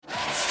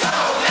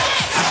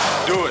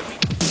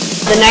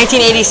the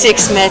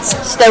 1986 Mets,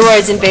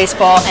 steroids in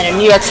baseball, and a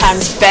New York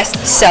Times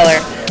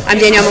bestseller. I'm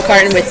Danielle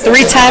McCartan with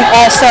three-time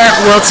All-Star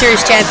World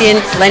Series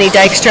champion Lenny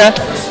Dykstra,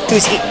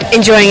 who's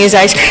enjoying his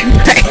ice cream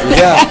right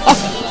now.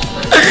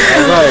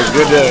 All right,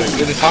 good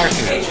to talk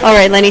to you. All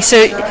right, Lenny, so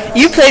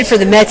you played for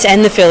the Mets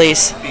and the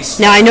Phillies.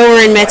 Now, I know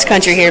we're in Mets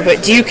country here,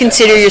 but do you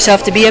consider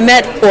yourself to be a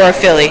Met or a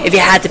Philly, if you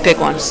had to pick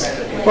one?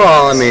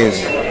 Well, I mean,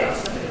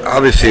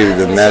 obviously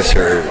the Mets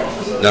are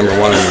number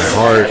one in my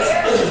heart.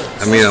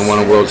 I mean, I won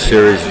a World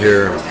Series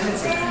here,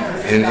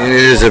 and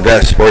it is the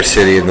best sports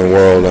city in the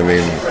world. I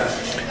mean,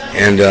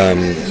 and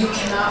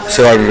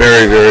so I'm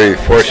very, very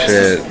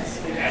fortunate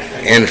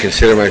and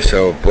consider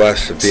myself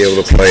blessed to be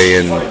able to play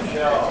in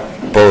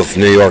both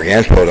New York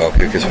and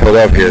Philadelphia, because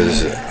Philadelphia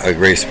is a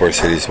great sports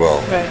city as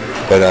well. Right.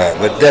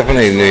 But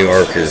definitely New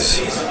York is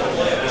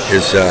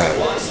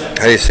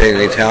how do you say it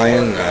in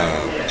Italian?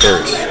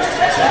 First.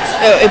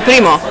 Il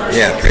primo.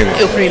 Yeah, primo.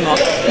 Il primo.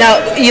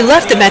 Now, you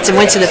left the Mets and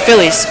went to the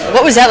Phillies.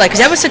 What was that like? Because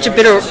that was such a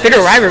bitter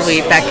rivalry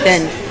back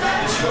then,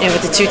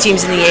 with the two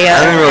teams in the AL.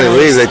 I didn't really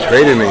leave. They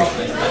traded me.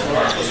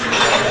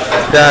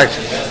 In fact,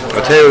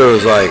 I'll tell you what it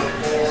was like.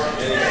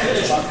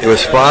 It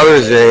was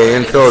Father's Day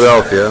in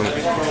Philadelphia,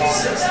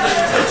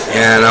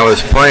 and I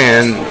was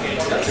playing.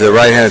 The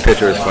right-handed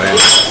pitcher was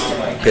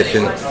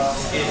pitching,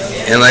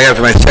 and like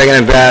after my second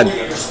at bat,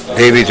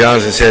 Davey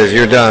Johnson says,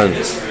 "You're done."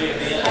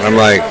 I'm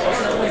like,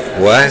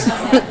 "What?"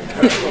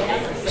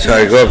 So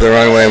I go up the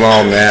runway, I'm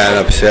all mad,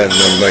 upset, and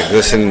I'm like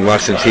listening,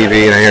 watching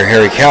TV, and I hear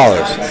Harry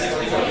Callis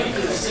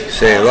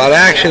say, "A lot of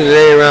action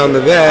today around the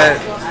bat.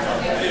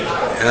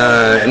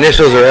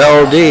 Initials are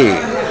LD."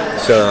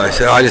 So I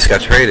said, "Oh, I just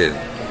got traded."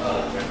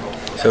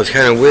 So it's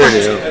kind of weird,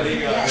 you know.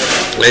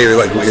 Later,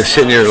 like you're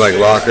sitting in your like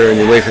locker and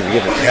you wait for to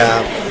get the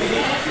tap.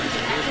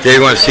 They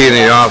want to see you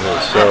in the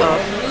office.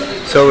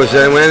 So it was,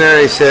 I went in there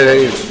and he said,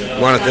 "Hey, I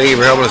want to thank you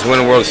for helping us win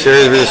the World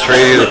Series. We just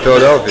traded you to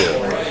Philadelphia."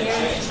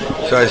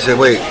 So I said,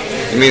 "Wait,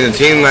 you mean the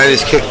team I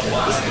just kicked,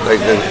 like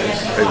the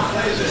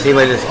team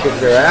I just kicked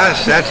their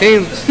ass? That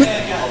team?"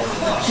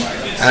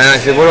 And I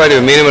said, "What do I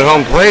do? Meet them at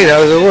home plate?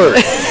 How does it work?"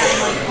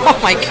 Oh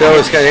my God. So it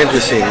was kind of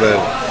interesting,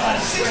 but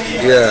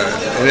yeah.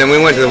 And then we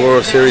went to the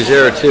World Series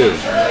there too.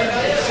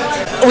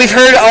 We've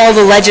heard all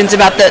the legends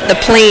about the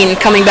plane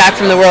coming back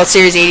from the World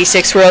Series,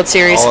 86 World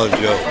Series. All a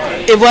joke.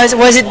 It was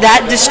it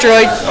that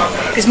destroyed?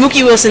 Because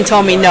Mookie Wilson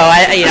told me no.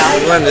 It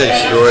wasn't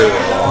destroyed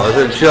at all. It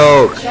was a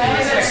joke.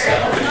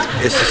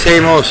 It's the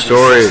same old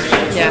story.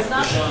 Yeah.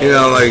 You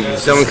know, like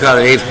someone caught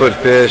an 8-foot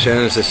fish and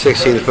it's a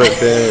 16-foot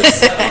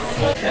fish.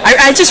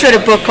 I just read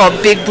a book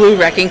called Big Blue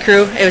Wrecking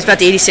Crew. It was about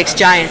the 86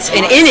 Giants.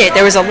 And in it,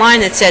 there was a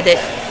line that said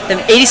that the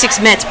 86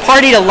 Mets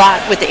partied a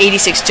lot with the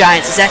 86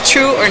 Giants. Is that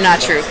true or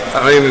not true? I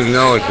don't even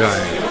know a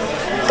Giant.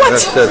 What?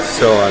 That's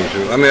so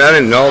untrue. I mean, I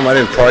didn't know him. I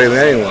didn't party with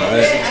anyone.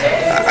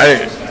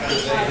 I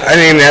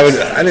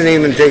didn't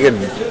even take a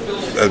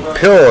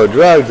pill or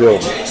drug till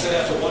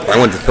I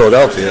went to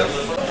Philadelphia.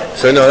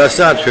 So no, that's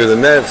not true. The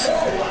Mets,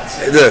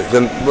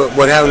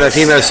 what happened? That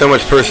team has so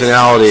much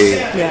personality,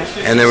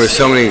 and there were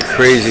so many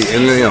crazy.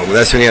 And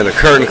that's when you had the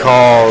curtain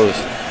calls,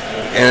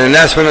 and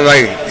that's when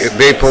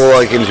people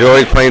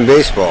enjoyed playing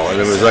baseball, and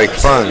it was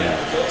fun,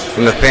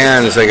 and the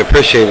fans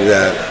appreciated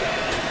that.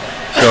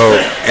 So,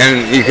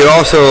 and you could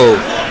also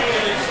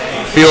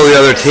feel the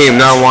other team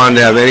not wanting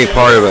to have any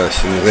part of us,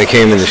 and they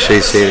came into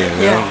Shea Stadium.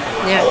 You know?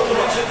 Yeah.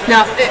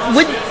 Now,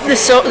 would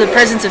the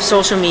presence of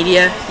social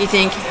media, you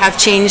think, have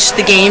changed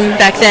the game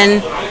back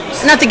then?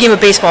 Not the game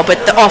of baseball,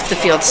 but the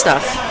off-the-field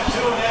stuff.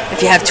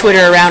 If you have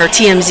Twitter around or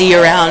TMZ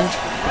around.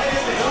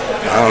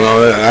 I don't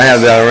know. I had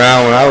that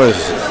around when I was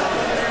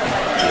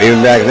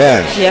even back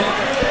then. Yeah.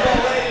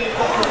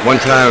 One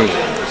time,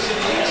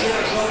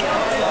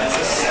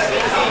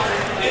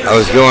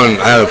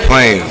 I had a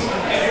plane.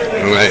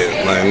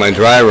 And my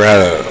driver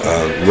had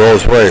a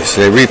Rolls Royce.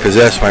 They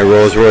repossessed my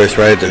Rolls Royce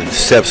right at the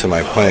steps of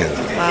my plane.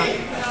 Wow.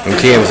 And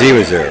TMZ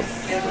was there.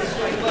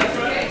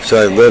 So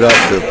I lit up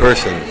the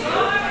person.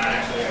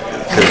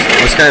 Because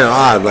it was kind of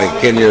odd,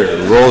 getting your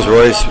Rolls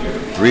Royce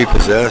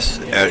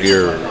repossessed at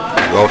your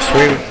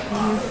Gulfstream.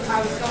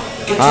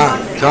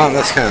 Tom,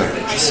 that's kind of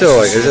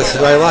still this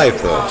is my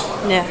life though.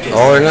 Yeah.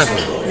 All or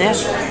nothing. Yeah.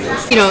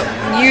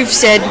 You've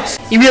said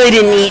you really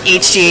didn't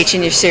eat HGH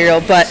in your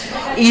cereal, but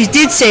you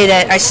did say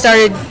that I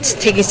started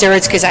taking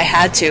steroids because I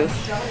had to.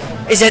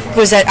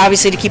 Was that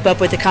obviously to keep up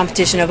with the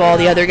competition of all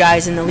the other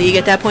guys in the league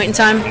at that point in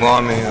time? Well,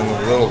 I mean, I'm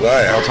a little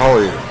guy. How tall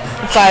are you?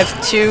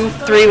 5'2",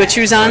 3 with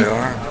shoes on. I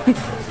are.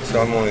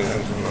 So I'm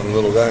a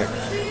little guy.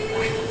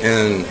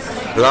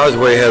 But I was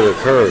way ahead of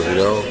the curve,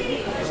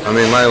 I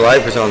mean, my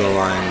life is on the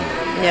line.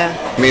 Yeah.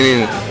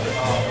 Meaning,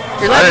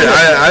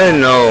 I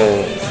didn't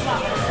know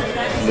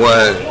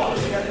what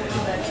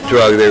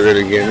drug they were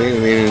going to give me.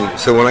 Meaning,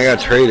 so when I got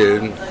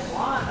traded in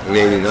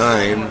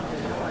 '89,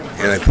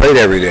 and I played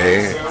every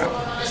day,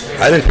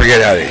 I didn't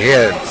forget how to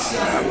hit.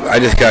 I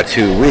just got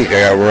too weak.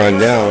 I got run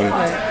down.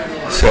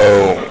 So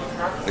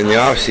in the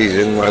off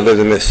season, when I lived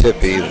in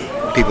Mississippi,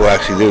 people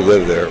actually do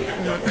live there.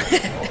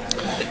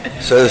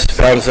 So I just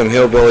found some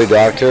hillbilly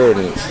doctor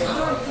and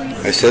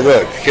I said,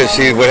 look, because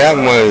see, what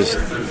happened was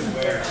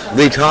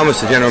Lee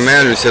Thomas, the general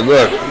manager, said,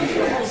 look,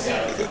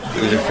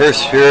 it was your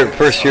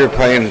first year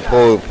playing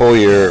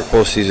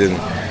full season.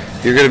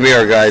 You're going to be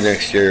our guy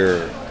next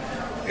year,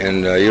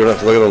 and you don't have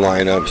to look at the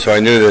lineup. So I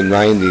knew that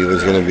 90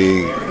 was going to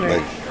be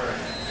like.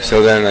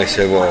 So then I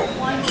said, well,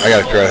 I got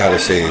to figure out how to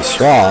stay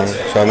strong.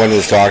 So I went to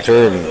this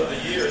doctor, and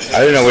I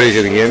didn't know what he was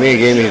going to give me. He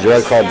gave me a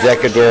drug called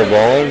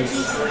Decadurabolin.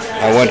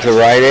 I went to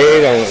Rite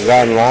Aid. I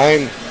got in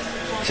line.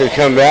 He said,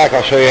 come back.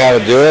 I'll show you how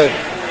to do it.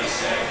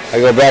 I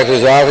go back to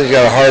his office. He's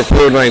got a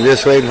harpoon like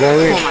this waiting for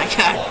me. Oh my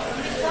God.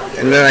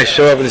 And then I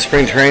show up in the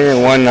spring training at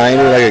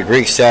 190 like a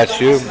Greek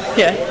statue.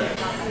 Yeah.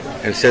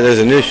 And said, there's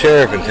a new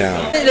sheriff in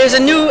town. There's a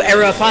new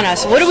era upon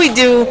us. What do we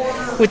do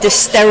with the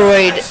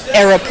steroid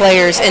era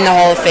players in the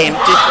Hall of Fame?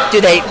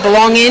 Do they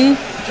belong in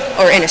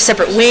or in a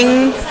separate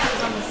wing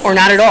or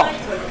not at all?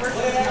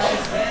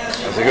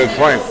 That's a good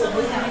point.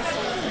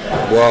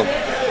 Well,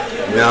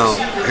 now,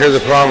 here's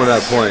the problem with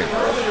that point.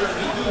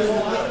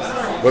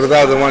 What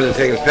about the ones that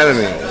take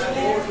amphetamines?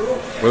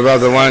 What about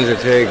the ones that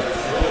take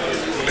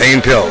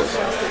pain pills?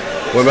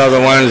 What about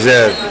the ones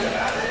that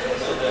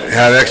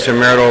have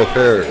extramarital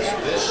affairs?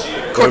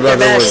 What about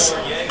the ones?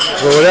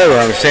 Well, whatever.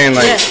 I'm saying,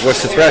 like,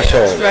 what's the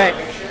threshold? Right.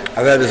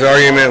 I've had this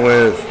argument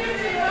with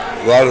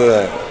a lot of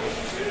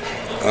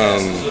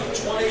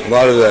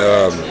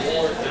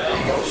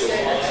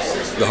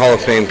the Hall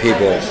of Fame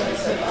people. In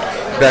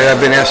fact,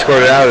 I've been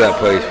escorted out of that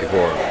place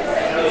before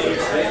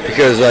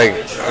because, like,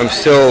 I'm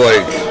still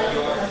like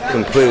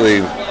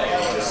completely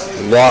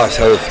lost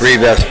how the three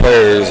best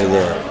players in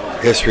the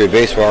history of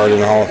baseball are in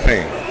the Hall of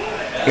Fame.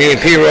 I mean,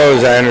 Pete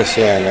Rose, I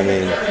understand. I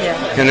mean,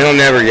 and he'll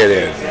never get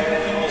in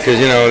because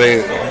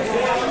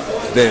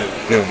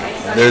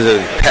there's a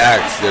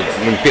pact that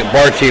when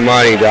Bart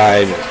Giamatti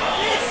died,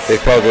 they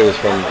felt it was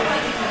from.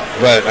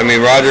 But I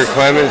mean, Roger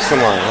Clemens, come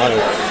on,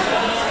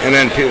 and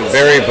then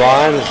Barry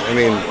Bonds. I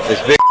mean, as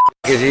big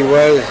as he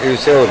was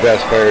still the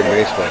best player in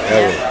baseball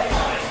ever.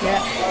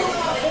 Yeah.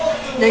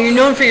 Now you're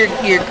known for your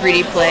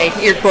gritty play.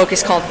 Your book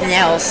is called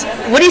Nails.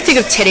 What do you think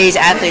of today's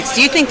athletes?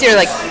 Do you think they're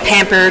like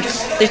pampered?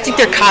 Do you think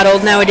they're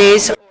coddled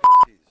nowadays?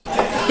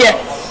 Yeah.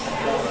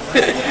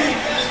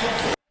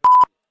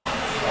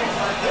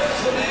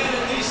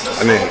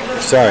 I mean,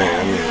 sorry.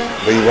 I mean,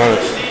 but you want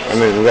to. I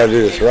mean, we got to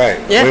do this right.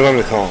 Yeah. What do you want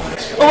me to call them?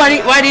 Well,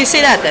 why do you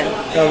say that then?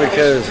 No,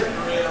 because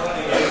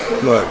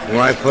look, when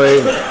I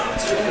played, we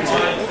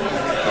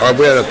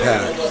had a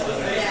pact.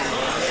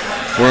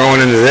 We're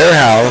going into their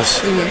house.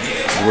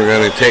 Mm-hmm. We're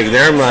going to take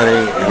their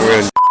money, and we're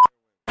going to.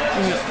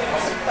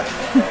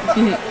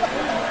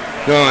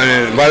 No,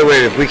 and by the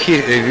way, if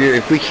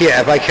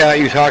I count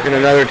you talking to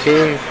another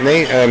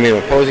teammate, I mean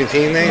opposing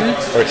teammate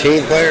or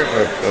team player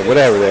or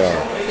whatever they are,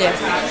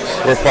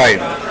 we're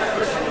fighting.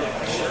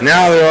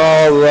 Now they're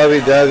all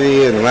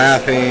lovey-dovey and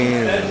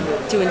laughing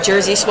and doing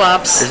jersey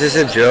swaps. It's just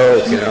a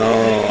joke, you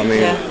know. I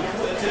mean,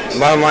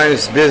 bottom line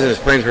is business,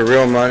 playing for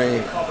real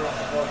money.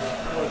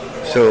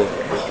 So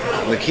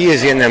the key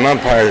is getting them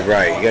umpires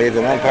right. You got to get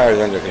them umpires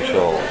under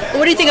control.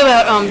 What do you think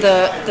about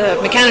the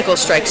mechanical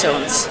strike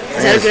zones?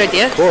 Is that a good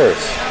idea? Of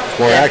course. It's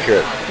more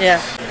accurate.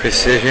 Yeah.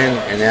 Precision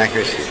and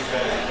accuracy.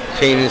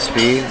 Changing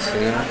speeds,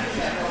 you know.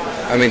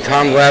 I mean,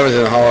 Tom Glavine's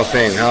in the Hall of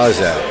Fame. How is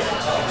that?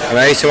 I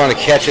mean, I used to want to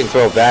catch it and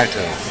throw it back to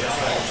him.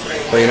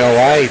 But you know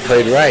why? He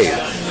played right.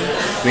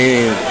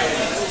 Meaning,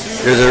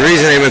 there's a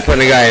reason they've been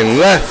putting a guy in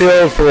left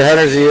field for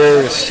hundreds of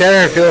years,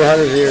 center field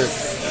hundreds of years,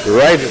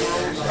 right,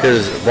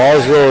 because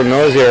balls go in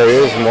those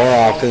areas more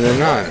often than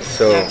not.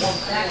 So,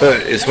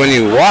 but it's when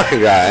you walk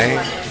a guy,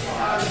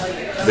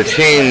 the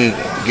chain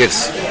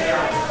gets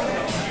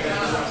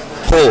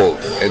pulled,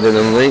 and then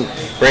the link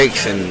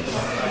breaks, and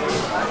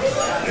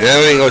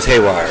everything goes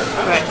haywire.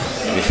 Right.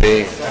 You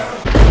see?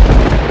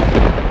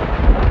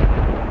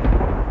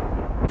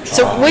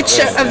 So which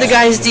of the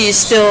guys do you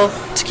still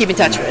keep in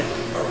touch with,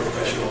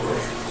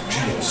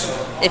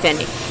 if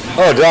any?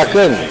 Oh, Doc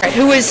Gooden. Right.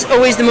 Who was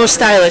always the most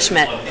stylish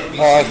Met?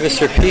 Oh,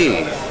 Mr.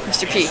 P.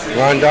 Mr. P.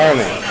 Ron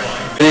Darman.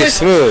 He's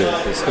smooth.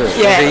 He's smooth.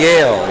 Yeah. He's a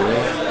Yale, you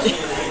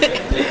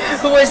know?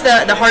 Who was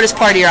the hardest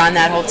partier on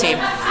that whole team?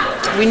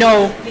 We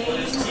know.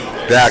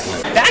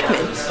 Backman.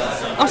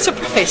 I'm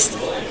surprised.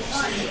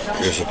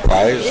 You're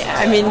surprised? Yeah,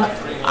 I mean,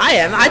 I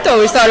am. I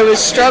always thought it was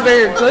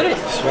Strawberry or Gooden.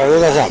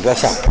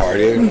 That's not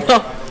partying.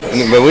 No.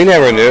 But we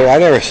never knew. I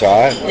never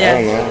saw it. Yeah. I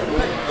don't know.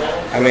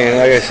 I mean,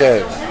 like I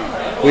said,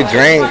 we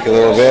drank a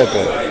little bit,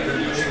 but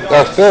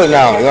well, Philly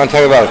now. You want to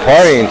talk about a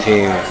partying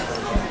team?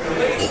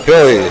 The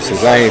Phillies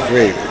since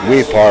 '93,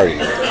 we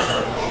partied,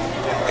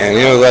 and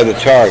you know who led the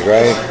charge,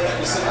 right?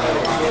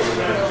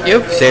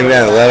 You? Same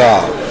man that led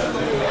off.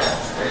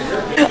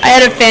 I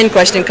had a fan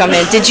question come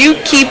in. Did you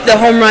keep the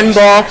home run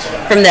ball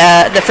from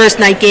the first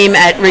night game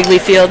at Wrigley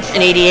Field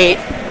in '88?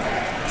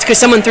 It's because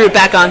someone threw it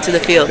back onto the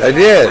field. I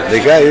did.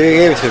 They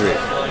gave it to me.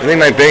 I think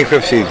my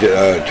bankruptcy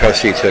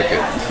trustee took it.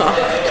 Oh.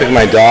 Took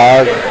my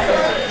dog.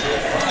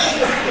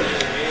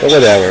 But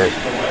whatever.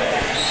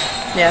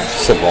 Yeah.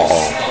 It's a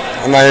ball.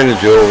 I'm not into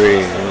jewelry.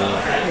 You know?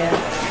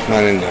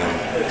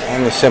 Yeah.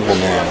 I'm a simple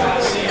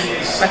man.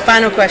 My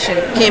final question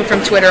came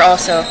from Twitter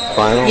also.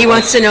 Final? He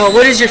wants to know,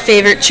 what is your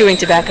favorite chewing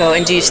tobacco,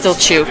 and do you still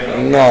chew?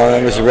 No,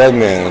 that was Red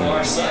Man,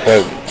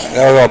 but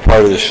that was all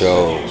part of the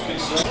show.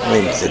 I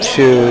mean, the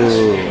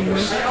chew,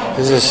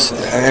 it's just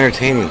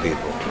entertaining people.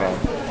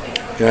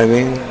 You know what I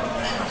mean?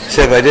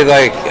 Except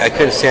I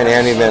couldn't stand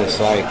Andy Van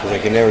Slyke because I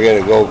could never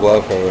get a gold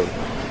glove from him.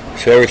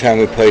 So every time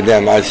we played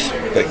them, I'd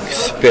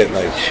spit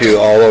chew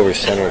all over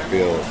center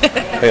field. Like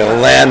a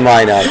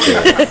landmine out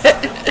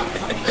there.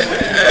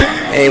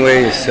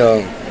 Anyways,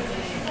 so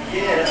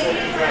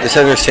just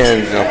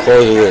understand, and I'll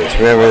close with this.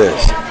 Remember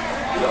this.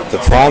 The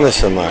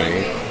promise of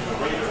money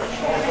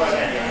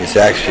is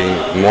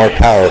actually more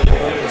powerful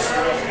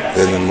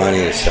than the money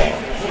itself.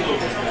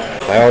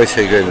 I always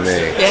say good in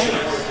May. Yeah.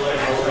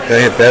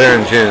 Gonna hit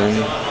better in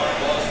June.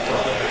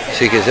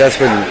 See, because that's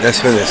when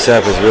the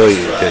stuff is really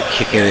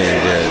kicking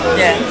in good.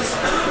 Yeah.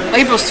 Well,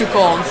 April's too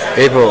cold.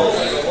 April's,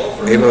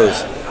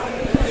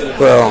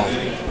 well,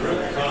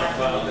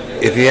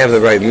 if you have the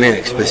right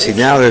mix. But see,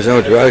 now there's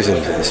no drugs in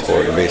the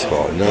sport of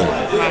baseball.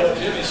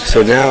 None.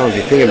 So now, if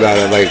you think about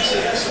it,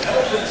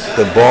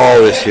 the ball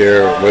this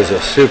year was a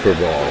Super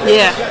Bowl.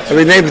 Yeah. I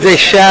mean, they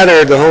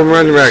shattered the home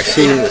run record.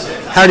 See,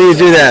 how do you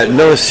do that?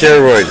 No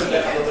steroids.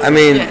 I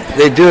mean,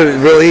 they do it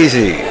real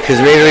easy because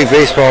Major League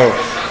Baseball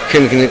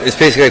it's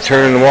basically like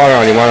turning the water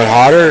on. You want it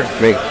hotter,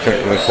 make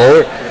it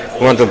colder.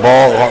 You want the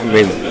ball. I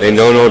mean, they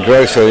know no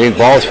drugs, so they need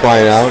balls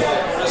flying out.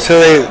 So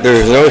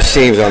there's no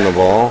seams on the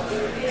ball,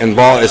 and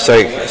ball. It's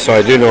so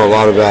I do know a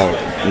lot about,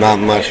 not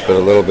much, but a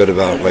little bit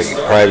about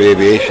private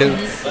aviation,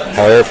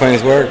 how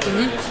airplanes work.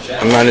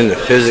 I'm not into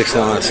physics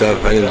and all that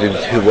stuff. I didn't do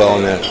too well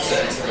in that.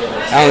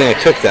 I don't think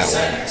I took that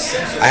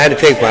one. I had to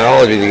take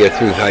biology to get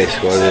through high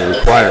school as a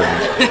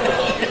requirement.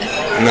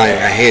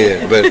 I hate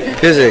it, but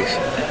physics.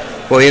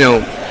 Well,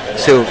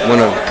 so when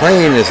a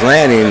plane is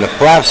landing, the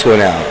flaps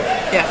went out.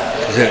 Yeah.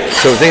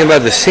 So think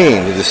about the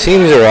seams. If the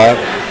seams are up,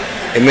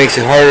 it makes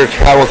it harder to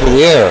travel through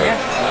the air.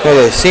 Yeah. No,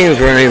 the seams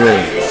weren't even.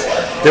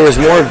 There was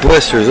more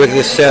blisters. Look at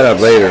the setup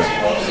later.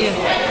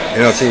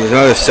 Yeah. See, there's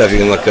other stuff you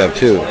can look up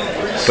too.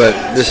 But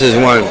this is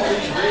one.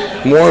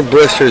 More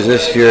blisters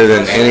this year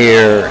than any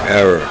year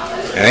ever.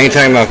 And I ain't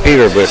talking about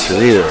fever blisters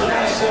either.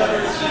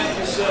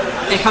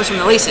 It comes from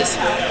the laces.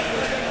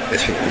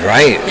 It's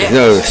right. Yeah.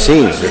 No, the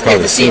seams. They're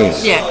called the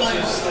seams. Yeah.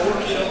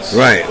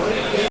 Right.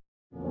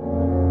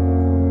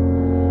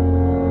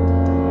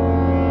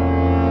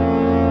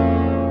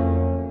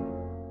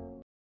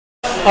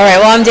 All right.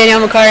 Well, I'm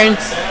Danielle McCartan.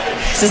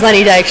 This is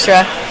Lenny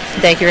Dykstra.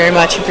 Thank you very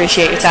much.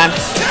 Appreciate your time.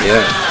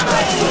 Yeah.